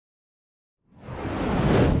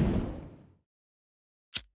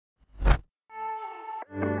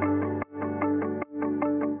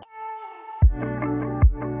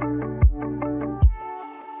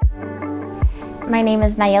My name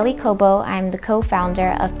is Nalleli Cobo. I'm the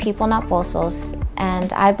co-founder of People Not Pozos,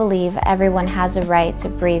 and I believe everyone has a right to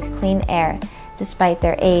breathe clean air despite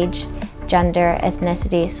their age, gender,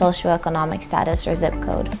 ethnicity, socioeconomic status, or zip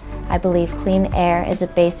code. I believe clean air is a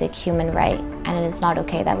basic human right, and it is not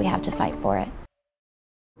okay that we have to fight for it.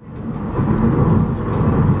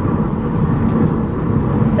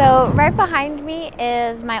 So right behind me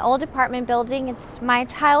is my old apartment building. It's my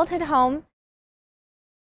childhood home.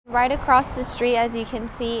 Right across the street, as you can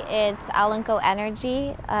see, it's Alanco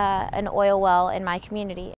Energy, an oil well in my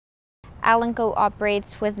community. Alanco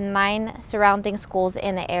operates with 9 surrounding schools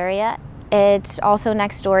in the area. It's also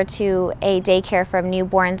next door to a daycare from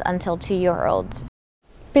newborns until 2-year-olds.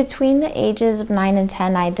 Between the ages of 9 and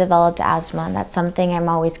 10, I developed asthma, and that's something I'm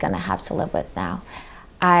always going to have to live with now.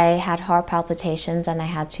 I had heart palpitations and I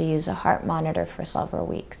had to use a heart monitor for several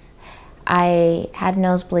weeks. I had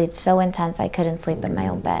nosebleeds so intense I couldn't sleep in my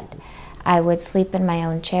own bed. I would sleep in my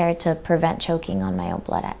own chair to prevent choking on my own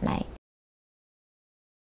blood at night.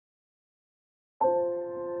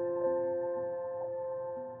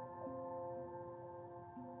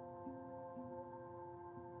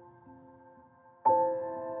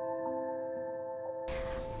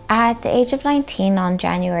 At the age of 19, on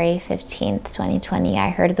January 15th, 2020, I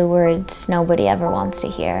heard the words nobody ever wants to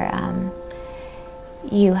hear.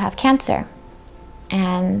 You have cancer.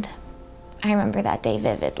 And I remember that day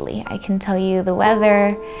vividly. I can tell you the weather,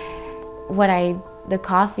 the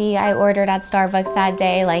coffee I ordered at Starbucks that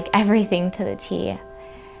day, like everything to the T.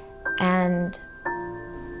 And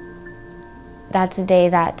that's a day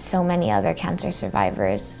that so many other cancer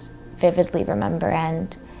survivors vividly remember.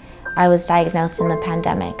 And I was diagnosed in the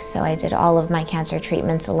pandemic, so I did all of my cancer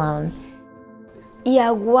treatments alone. Yeah,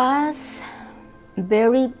 it was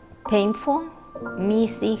very painful. Me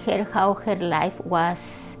see how her life was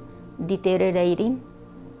deteriorating.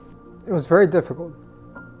 It was very difficult,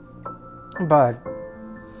 but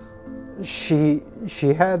she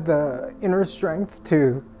had the inner strength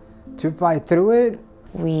to fight through it.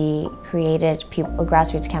 We created a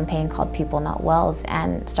grassroots campaign called People Not Wells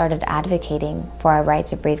and started advocating for our right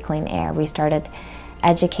to breathe clean air. We started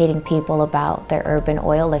educating people about the urban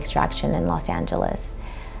oil extraction in Los Angeles.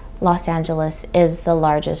 Los Angeles is the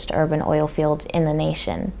largest urban oil field in the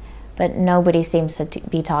nation, but nobody seems to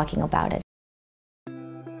be talking about it.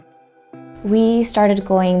 We started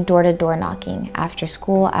going door-to-door knocking after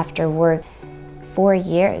school, after work. 4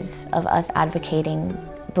 years of us advocating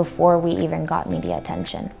before we even got media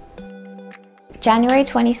attention. January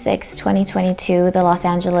 26, 2022, the Los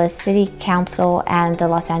Angeles City Council and the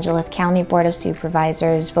Los Angeles County Board of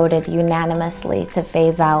Supervisors voted unanimously to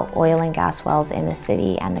phase out oil and gas wells in the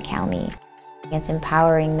city and the county. It's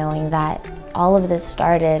empowering knowing that all of this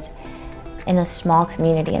started in a small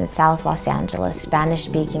community in South Los Angeles,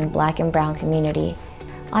 Spanish-speaking Black and brown community.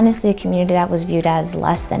 Honestly, a community that was viewed as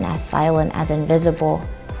less than, as silent, as invisible,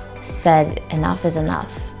 said enough is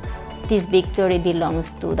enough. This victory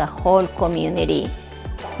belongs to the whole community,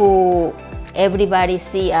 who everybody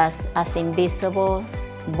see us as invisible,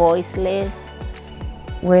 voiceless.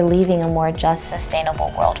 We're leaving a more just,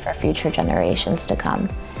 sustainable world for future generations to come.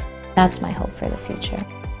 That's my hope for the future.